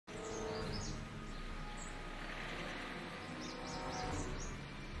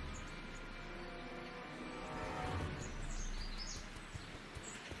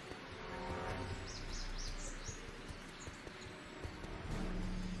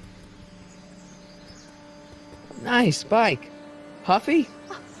Nice bike. Huffy?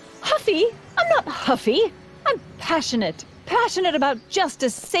 Huffy? I'm not huffy. I'm passionate. Passionate about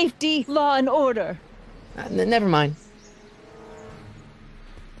justice, safety, law, and order. Never mind.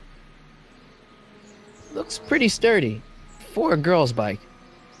 Looks pretty sturdy. For a girl's bike.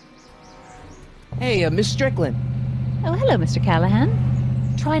 Hey, Miss Strickland. Oh, hello, Mr.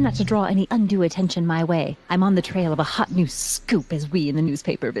 Callahan. Try not to draw any undue attention my way. I'm on the trail of a hot new scoop, as we in the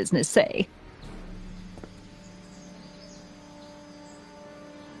newspaper business say.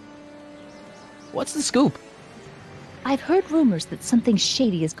 What's the scoop? I've heard rumors that something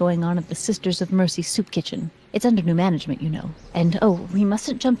shady is going on at the Sisters of Mercy soup kitchen. It's under new management, you know. And we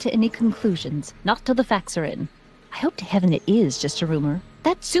mustn't jump to any conclusions. Not till the facts are in. I hope to heaven it is just a rumor.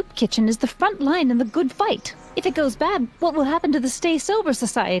 That soup kitchen is the front line in the good fight. If it goes bad, what will happen to the Stay Sober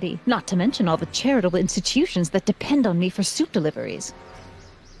Society? Not to mention all the charitable institutions that depend on me for soup deliveries.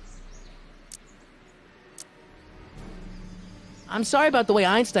 I'm sorry about the way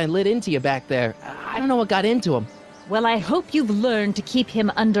Einstein lit into you back there. I don't know what got into him. Well, I hope you've learned to keep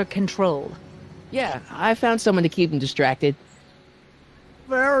him under control. Yeah, I found someone to keep him distracted.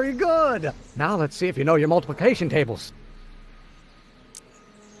 Very good. Now let's see if you know your multiplication tables.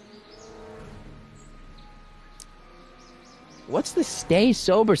 What's the Stay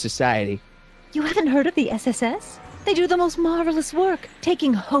Sober Society? You haven't heard of the SSS? They do the most marvelous work,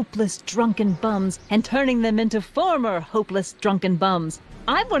 taking hopeless drunken bums and turning them into former hopeless drunken bums.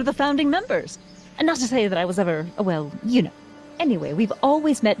 I'm one of the founding members. And not to say that I was ever, well, you know. Anyway, we've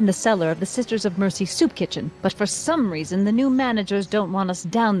always met in the cellar of the Sisters of Mercy soup kitchen, but for some reason the new managers don't want us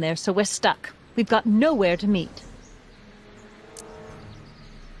down there, so we're stuck. We've got nowhere to meet.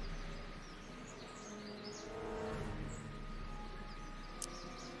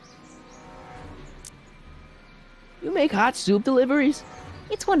 You make hot soup deliveries?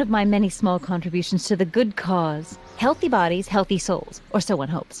 It's one of my many small contributions to the good cause. Healthy bodies, healthy souls, or so one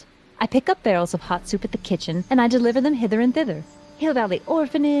hopes. I pick up barrels of hot soup at the kitchen, and I deliver them hither and thither. Hill Valley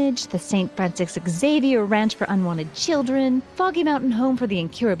Orphanage, the St. Francis Xavier Ranch for Unwanted Children, Foggy Mountain Home for the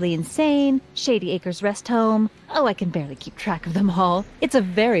Incurably Insane, Shady Acres Rest Home. Oh, I can barely keep track of them all. It's a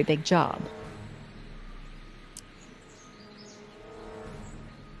very big job.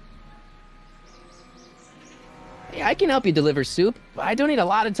 Hey, I can help you deliver soup. I donate a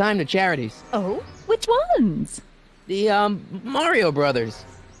lot of time to charities. Oh? Which ones? The, Mario Brothers.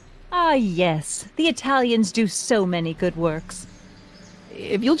 Ah, yes. The Italians do so many good works.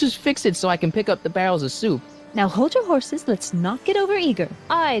 If you'll just fix it so I can pick up the barrels of soup. Now hold your horses, let's not get over-eager.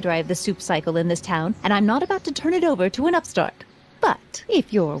 I drive the soup cycle in this town, and I'm not about to turn it over to an upstart. But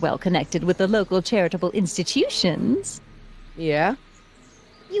if you're well connected with the local charitable institutions... Yeah?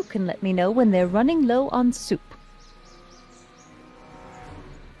 You can let me know when they're running low on soup.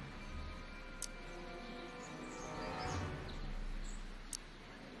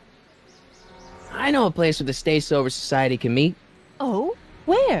 I know a place where the Stay Sober Society can meet. Oh?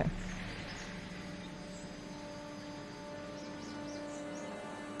 Where?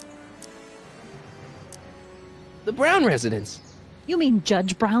 The Brown residence. You mean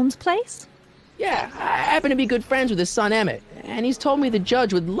Judge Brown's place? Yeah, I happen to be good friends with his son Emmett, and he's told me the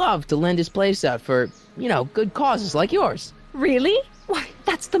judge would love to lend his place out for, you know, good causes like yours. Really? Why,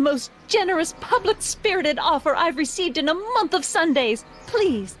 that's the most generous, public-spirited offer I've received in a month of Sundays.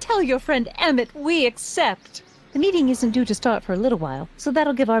 Please, tell your friend Emmett we accept. The meeting isn't due to start for a little while, so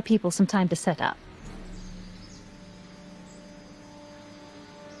that'll give our people some time to set up.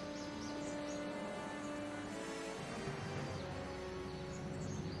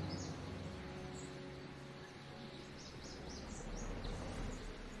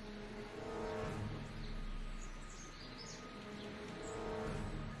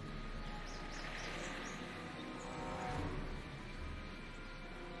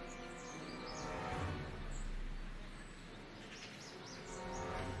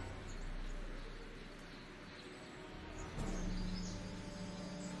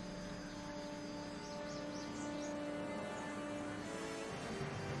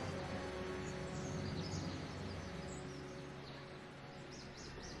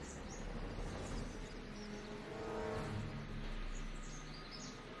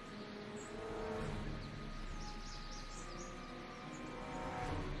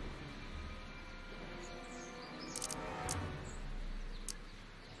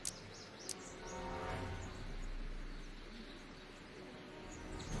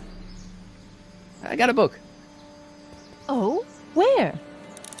 I got a book. Oh? Where?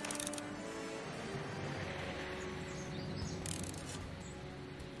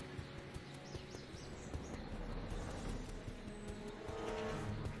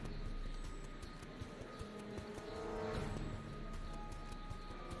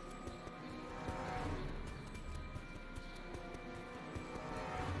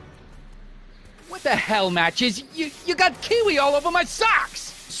 What the hell, Matches? You got kiwi all over my socks!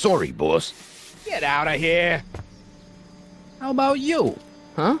 Sorry, boss. Get out of here. How about you?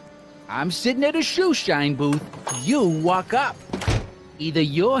 Huh? I'm sitting at a shoe shine booth. You walk up. Either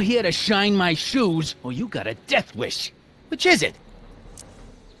you're here to shine my shoes, or you got a death wish. Which is it?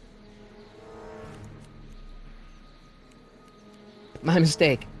 My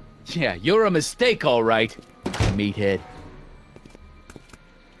mistake. Yeah, you're a mistake, all right, meathead.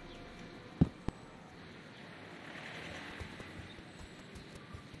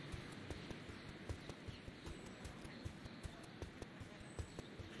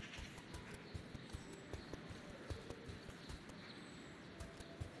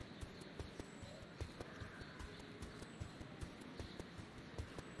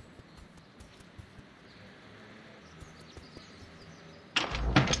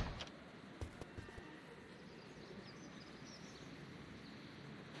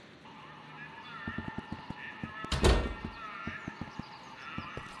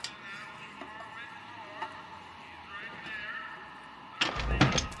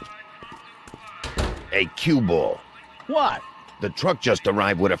 Hey, Q-Ball. What? The truck just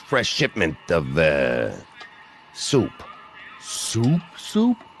arrived with a fresh shipment of, soup.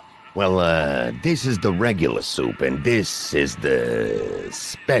 Soup? Well, this is the regular soup, and this is the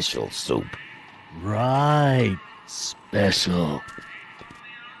special soup. Right. Special.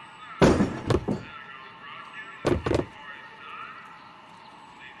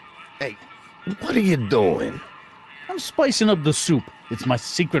 Hey, what are you doing? I'm spicing up the soup. It's my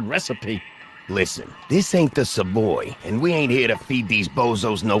secret recipe. Listen, this ain't the Savoy, and we ain't here to feed these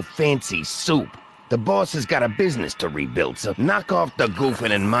bozos no fancy soup. The boss has got a business to rebuild, so knock off the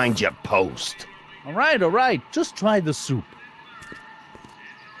goofing and mind your post. All right. Just try the soup.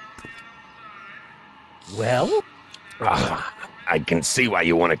 Well? I can see why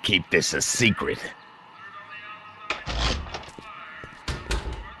you want to keep this a secret.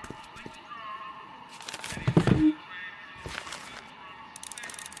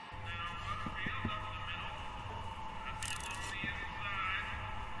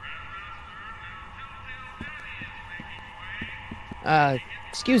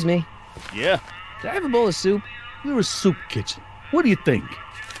 Excuse me. Yeah? Can I have a bowl of soup? We're a soup kitchen. What do you think?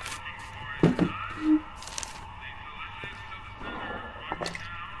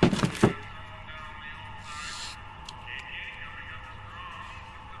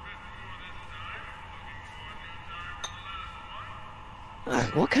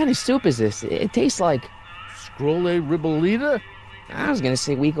 What kind of soup is this? It tastes like... Scrolle ribolita? I was gonna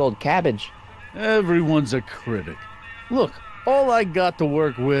say week-old cabbage. Everyone's a critic. Look, all I got to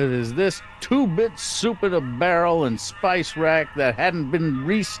work with is this 2-bit soup in a barrel and spice rack that hadn't been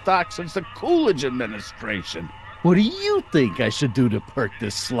restocked since the Coolidge administration. What do you think I should do to perk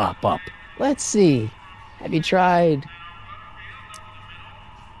this slop up? Let's see. Have you tried...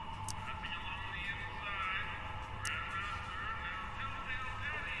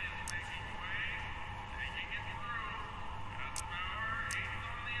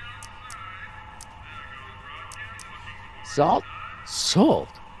 salt? Salt?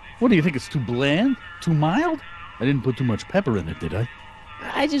 What do you think, it's too bland? Too mild? I didn't put too much pepper in it, did I?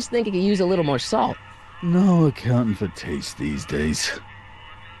 I just think it could use a little more salt. No accounting for taste these days.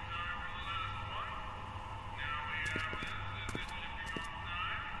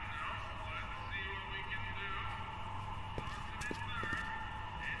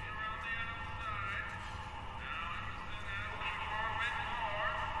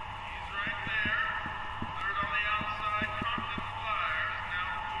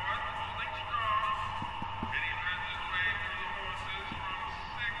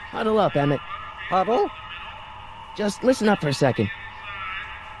 Huddle up, Emmett. Huddle? Just listen up for a second.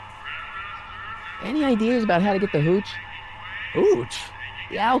 Any ideas about how to get the hooch? Hooch?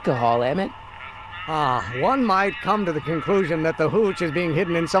 The alcohol, Emmett. One might come to the conclusion that the hooch is being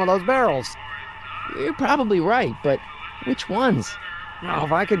hidden in some of those barrels. You're probably right, but which ones? Now,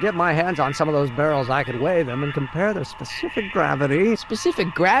 if I could get my hands on some of those barrels, I could weigh them and compare their specific gravity. Specific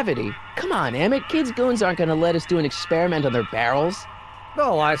gravity? Come on, Emmett. Kids' goons aren't gonna let us do an experiment on their barrels.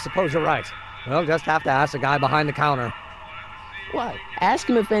 Oh, I suppose you're right. We'll just have to ask the guy behind the counter. What? Ask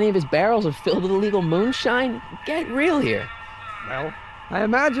him if any of his barrels are filled with illegal moonshine? Get real here. Well, I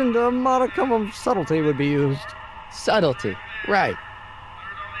imagined a modicum of subtlety would be used. Subtlety. Right.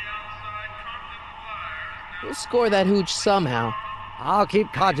 We'll score that hooch somehow. I'll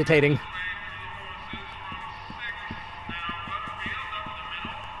keep cogitating.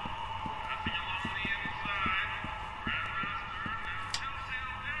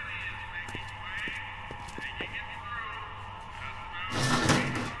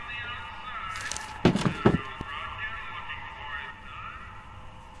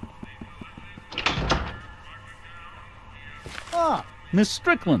 Miss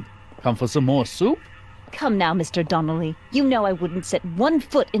Strickland, come for some more soup? Come now, Mr. Donnelly. You know I wouldn't set one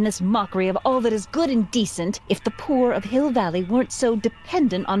foot in this mockery of all that is good and decent if the poor of Hill Valley weren't so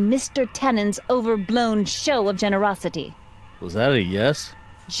dependent on Mr. Tannen's overblown show of generosity. Was that a yes?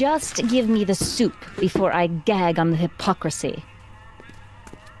 Just give me the soup before I gag on the hypocrisy.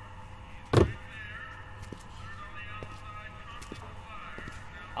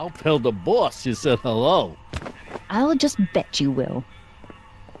 I'll tell the boss you said hello. I'll just bet you will.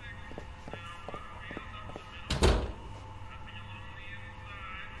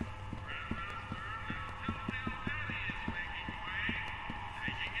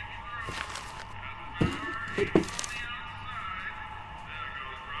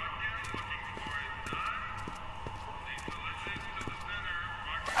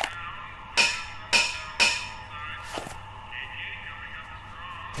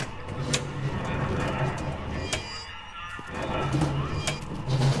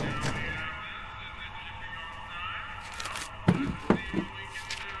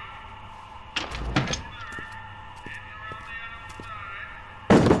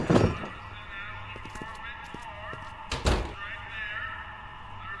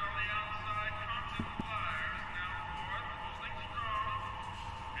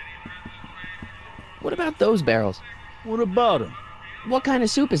 What about those barrels? What about him? What kind of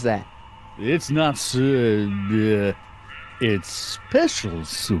soup is that? It's not it's special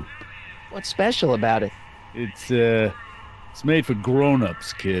soup. What's special about it? It's made for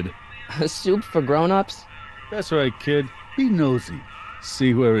grown-ups, kid. A soup for grown-ups? That's right, kid. Be nosy.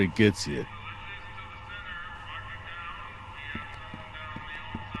 See where it gets you.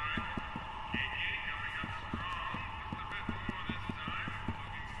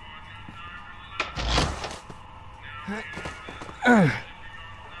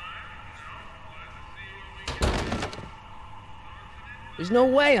 There's no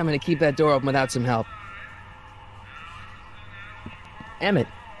way I'm gonna keep that door open without some help. Emmett.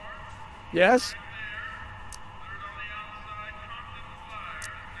 Yes?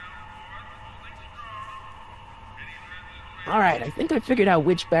 Alright, I think I figured out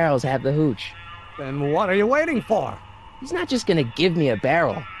which barrels have the hooch. Then what are you waiting for? He's not just gonna give me a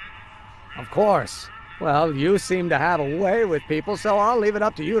barrel. Of course. Well, you seem to have a way with people, so I'll leave it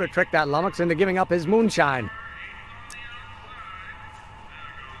up to you to trick that lummox into giving up his moonshine.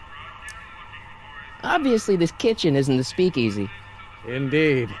 Obviously, this kitchen isn't the speakeasy.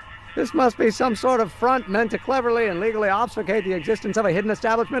 Indeed. This must be some sort of front meant to cleverly and legally obfuscate the existence of a hidden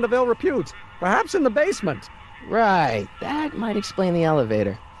establishment of ill repute. Perhaps in the basement. Right, that might explain the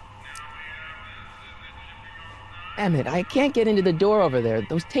elevator. Emmett, I can't get into the door over there.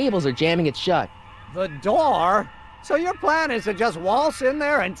 Those tables are jamming it shut. The door? So your plan is to just waltz in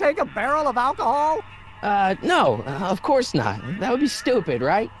there and take a barrel of alcohol? No, of course not. That would be stupid,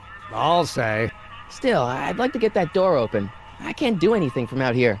 right? I'll say. Still, I'd like to get that door open. I can't do anything from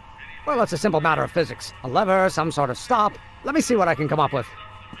out here. Well, it's a simple matter of physics. A lever, some sort of stop. Let me see what I can come up with.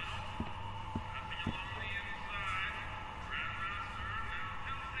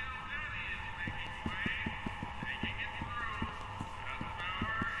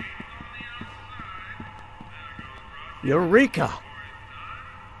 Eureka!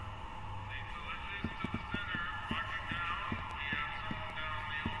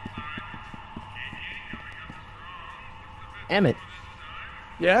 Emmett.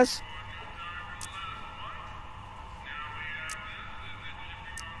 Yes?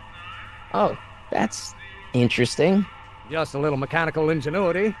 Oh, that's interesting. Just a little mechanical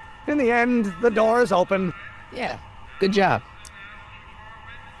ingenuity. In the end, the door is open. Yeah, good job.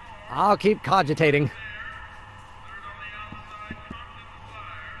 I'll keep cogitating.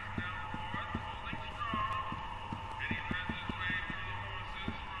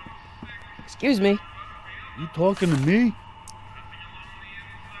 Excuse me. You talking to me?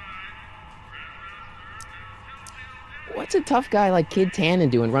 What's a tough guy like Kid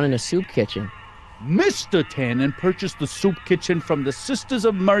Tannen doing running a soup kitchen? Mr. Tannen purchased the soup kitchen from the Sisters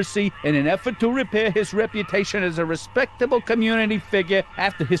of Mercy in an effort to repair his reputation as a respectable community figure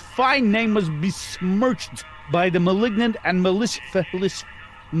after his fine name was besmirched by the malignant and malicious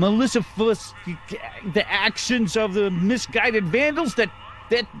the actions of the misguided vandals that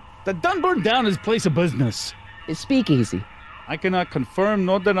done burned down his place of business. His speakeasy. I cannot confirm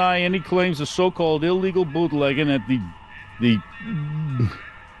nor deny any claims of so-called illegal bootlegging at the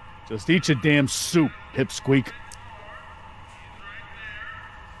Just eat your damn soup, pipsqueak.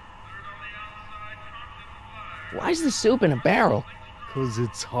 Why's the soup in a barrel? 'Cause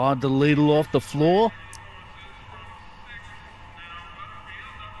it's hard to ladle off the floor.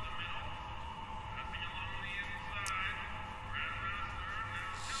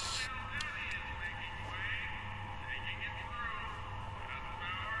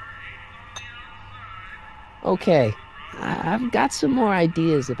 Okay, I've got some more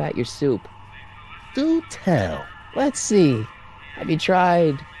ideas about your soup. Do tell. Let's see. Have you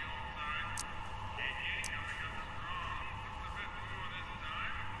tried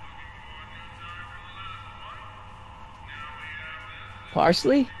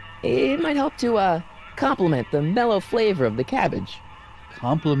parsley? It might help to, complement the mellow flavor of the cabbage.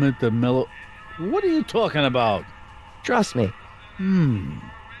 Compliment the mellow... What are you talking about? Trust me.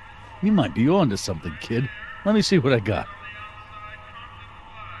 You might be onto something, kid. Let me see what I got.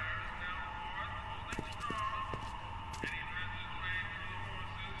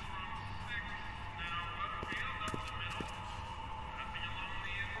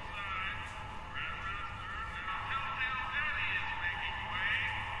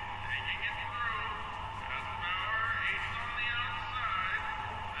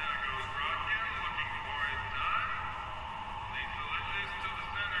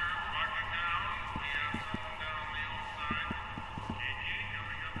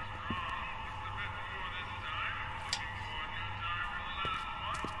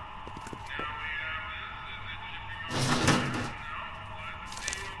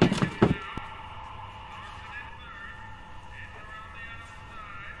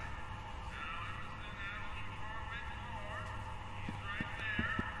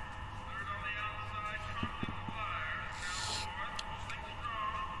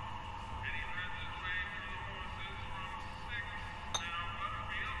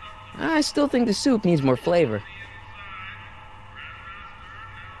 I still think the soup needs more flavor.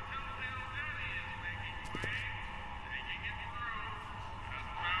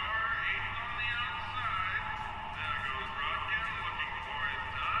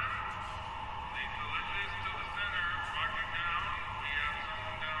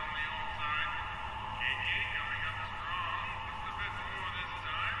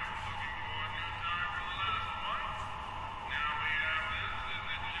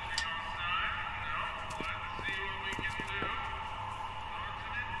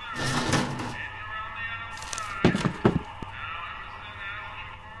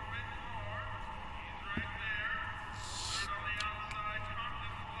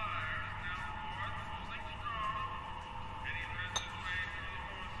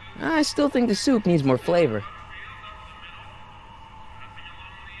 I still think the soup needs more flavor.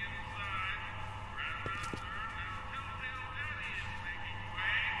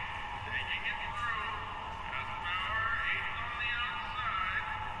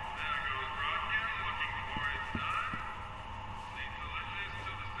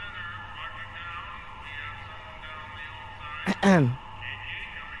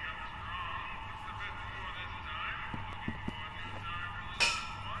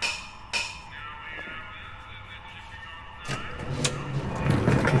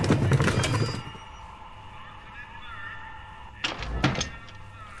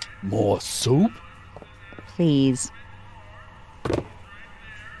 More soup? Please.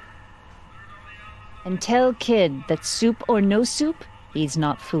 And tell Kid that soup or no soup, he's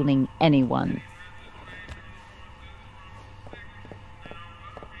not fooling anyone.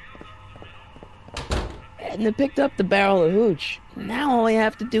 Edna picked up the barrel of hooch. Now all I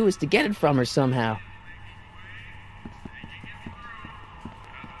have to do is to get it from her somehow.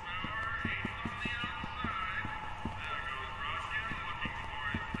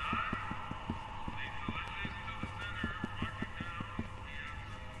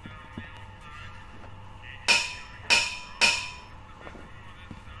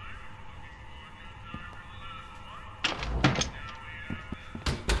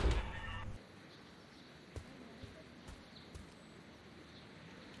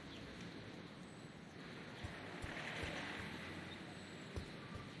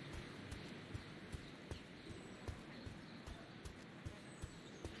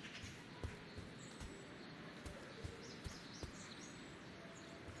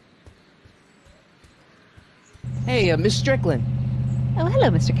 Hey, Miss Strickland. Oh, hello,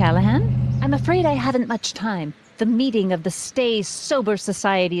 Mr. Callahan. I'm afraid I haven't much time. The meeting of the Stay Sober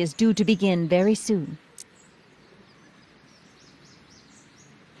Society is due to begin very soon.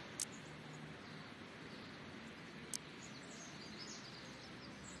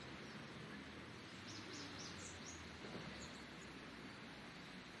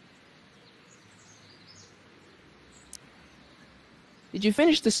 Did you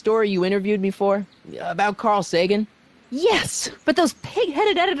finish the story you interviewed me for? About Carl Sagan? Yes, but those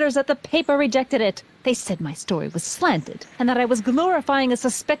pig-headed editors at the paper rejected it. They said my story was slanted, and that I was glorifying a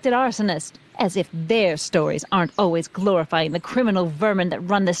suspected arsonist. As if their stories aren't always glorifying the criminal vermin that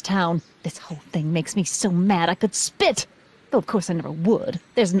run this town. This whole thing makes me so mad I could spit. Though of course I never would.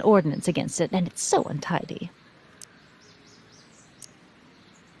 There's an ordinance against it, and it's so untidy.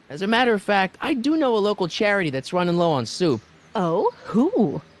 As a matter of fact, I do know a local charity that's running low on soup. Oh?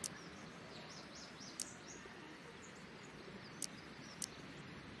 Who?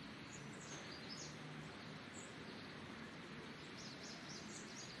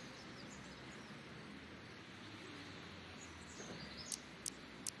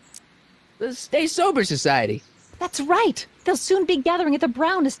 The Stay Sober Society. That's right! They'll soon be gathering at the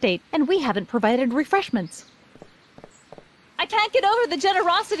Brown estate, and we haven't provided refreshments. I can't get over the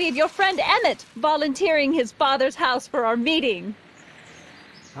generosity of your friend Emmett, volunteering his father's house for our meeting.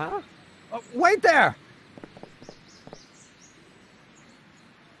 Huh? Wait there!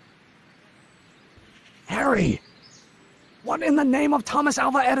 Harry! What in the name of Thomas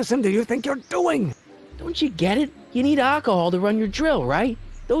Alva Edison do you think you're doing? Don't you get it? You need alcohol to run your drill, right?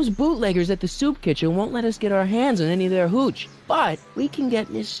 Those bootleggers at the soup kitchen won't let us get our hands on any of their hooch. But we can get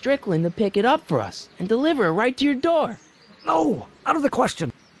Miss Strickland to pick it up for us and deliver it right to your door. No, out of the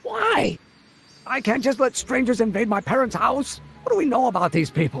question. Why? I can't just let strangers invade my parents' house. What do we know about these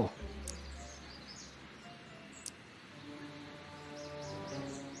people?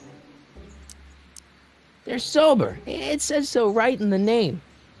 They're sober. It says so right in the name.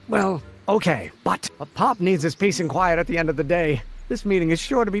 Well, okay, but a Pop needs his peace and quiet at the end of the day. This meeting is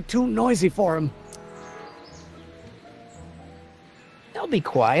sure to be too noisy for him. They'll be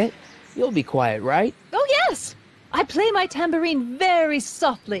quiet. You'll be quiet, right? Oh yes! I play my tambourine very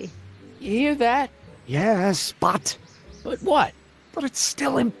softly. You hear that? Yes, but What? But it's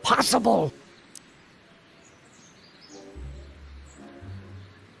still impossible.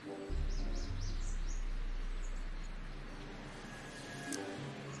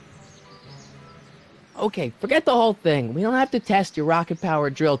 Okay, forget the whole thing. We don't have to test your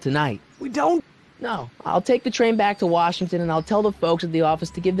rocket-powered drill tonight. We don't? No, I'll take the train back to Washington and I'll tell the folks at the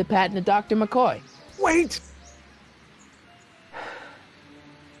office to give the patent to Dr. McCoy. Wait!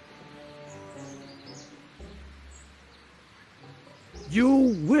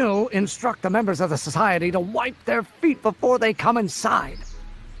 You will instruct the members of the society to wipe their feet before they come inside.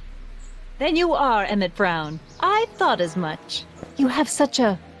 Then you are Emmett Brown. I thought as much. You have such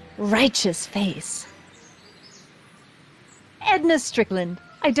a righteous face. Edna Strickland,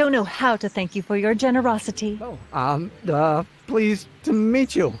 I don't know how to thank you for your generosity. Pleased to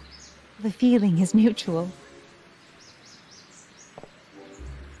meet you. The feeling is mutual.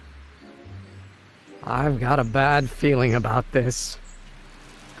 I've got a bad feeling about this.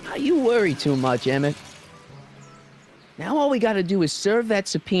 You worry too much, Emmett. Now all we gotta do is serve that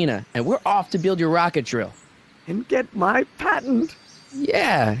subpoena, and we're off to build your rocket drill. And get my patent.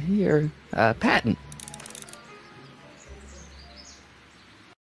 Yeah, your patent.